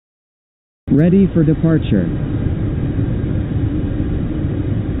Ready for departure.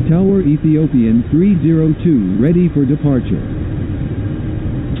 Tower Ethiopian 302 ready for departure.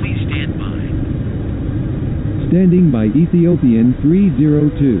 Please stand by. Standing by Ethiopian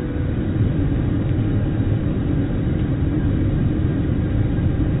 302.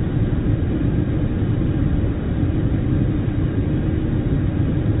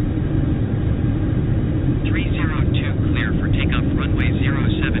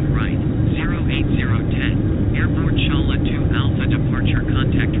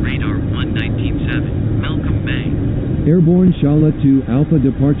 Airborne Shala 2 Alpha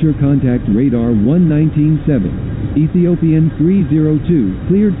departure contact radar 1197. Ethiopian 302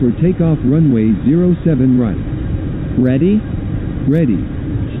 cleared for takeoff runway 07 right. Ready? Ready.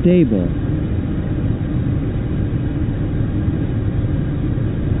 Stable.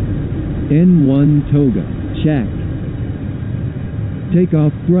 N1 Toga. Check.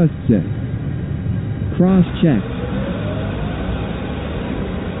 Takeoff thrust set. Cross check.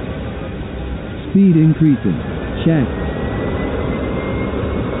 Speed increasing. Check.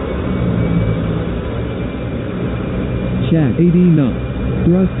 Check. 80 knots.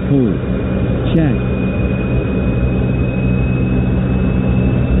 Thrust hold. Check.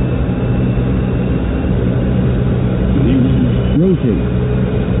 Rotate.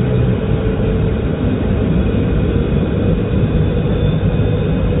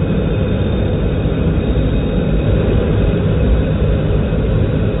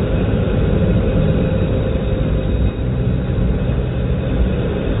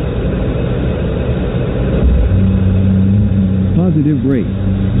 Positive brake.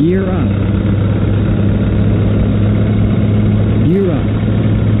 Gear up. Gear up.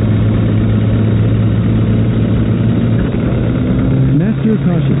 Master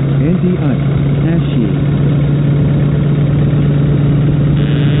caution. Anti-ice. Ashi.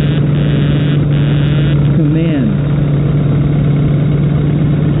 Command.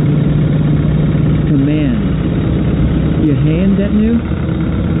 Command. You hand that new?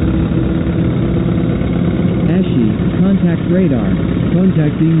 Ashi, contact radar.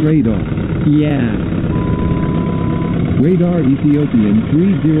 Contacting radar. Yeah. Radar Ethiopian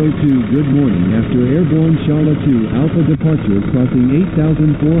 302 good morning after Airborne Shala 2 Alpha departure crossing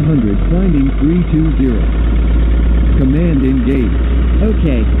 8,400 climbing 320. Command engaged.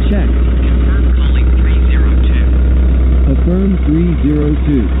 Okay, check. Confirm calling 302. Affirm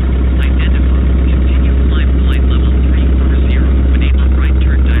 302. Identify. Continue climb flight level 340. Enable right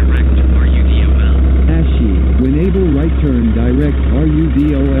turn direct to RUDOL. Ashi, enable right turn direct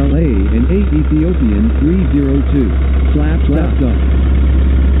RUDOLA and 8 Ethiopian 302. Flaps up.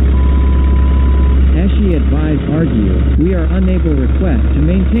 Ashi advised argue. We are unable request to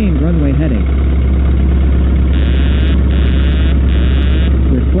maintain runway heading.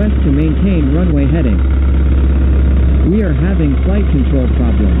 Request to maintain runway heading. We are having flight control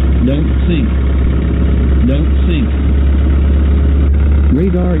problem. Don't sink. Don't sink.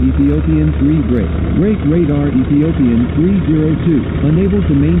 Radar Ethiopian 3 brake. Brake radar Ethiopian 302. Unable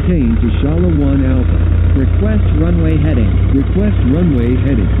to maintain to Shala 1 Alpha. Request runway heading. Request runway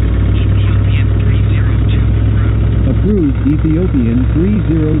heading. Ethiopian 302 approved. Approved Ethiopian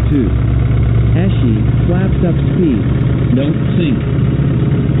 302. Ashi, flaps up speed. Don't sink.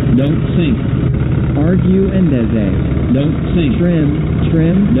 Don't sink. Argue and Deze. Don't sink. Trim.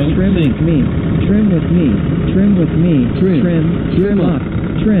 Don't trim sink. with me. Trim with me. Trim with me. Trim up.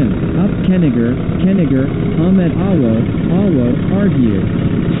 Trim. Up Kenniger. Ahmed Awo, argue.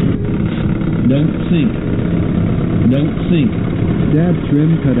 Don't sink. Don't sink. Stab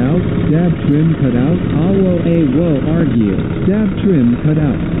trim cut out. Stab trim cut out. Awo argue. Stab trim cut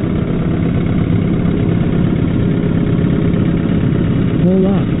out. Pull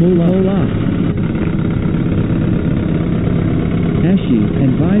up. Ashi,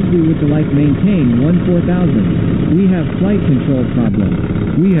 advise we would like maintain 14,000. We have flight control problem.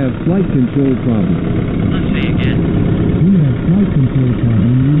 We have flight control problem. Let's say again. We have flight control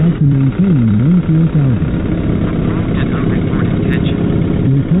problem. We like to maintain 14,000. Approved and no report intention.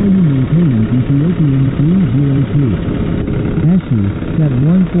 We'll call you maintenance Ethiopian 302. Ashi, set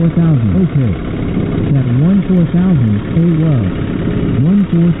 14,000. Okay. Set 14,000. Stay well.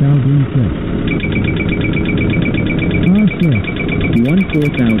 14,000 set. Set. 14,000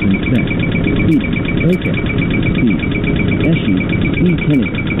 set. Speed. Okay. Speed. Ashi, speed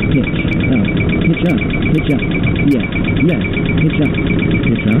Kenniger. Pitch up. Pitch up. Yes. Pitch up.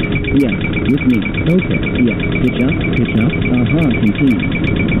 Yes. With me. Okay. Yes. Pitch up. Continue.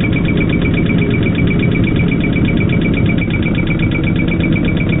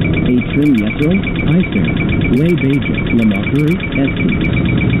 A trim yeso. I sir. Lay Beja. Lamakuru. Esti.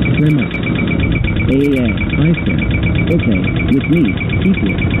 Trim up. I said. Okay, with me. Keep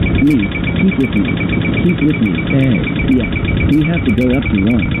with me. Keep with me. Keep with me. A. Yes. We have to go up to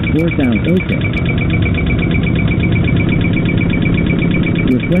 4,000. Okay.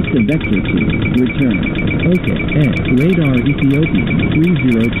 Request a vector to return. Okay. A. Radar Ethiopian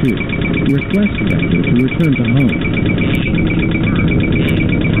 302. Request vector to return to home.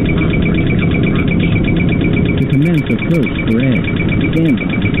 To commence approach for A. Standby.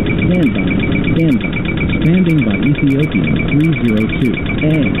 Standby. Standby. Standing by Ethiopian 302.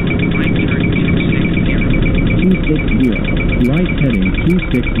 A. Right turn 260. 260. Right heading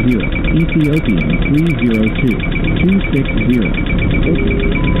 260. Ethiopian 302. 260. Okay.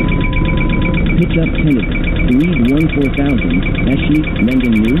 Pitch up Kennedy. Lead 14000. Eshi,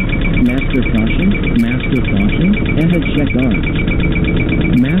 Mending New. Master caution. Master caution. Ahead check arch.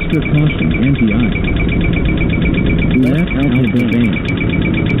 Master caution anti-ice. Left Alpha Band.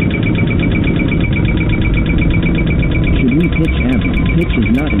 Should we pitch average? Pitch is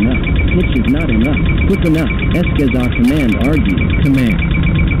not enough. Pitch is not enough. Quick enough. Eskazar command argue. Command.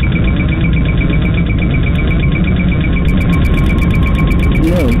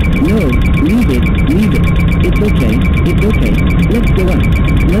 No, leave it. It's okay.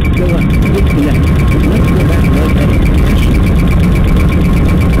 Let's go up. Disconnect.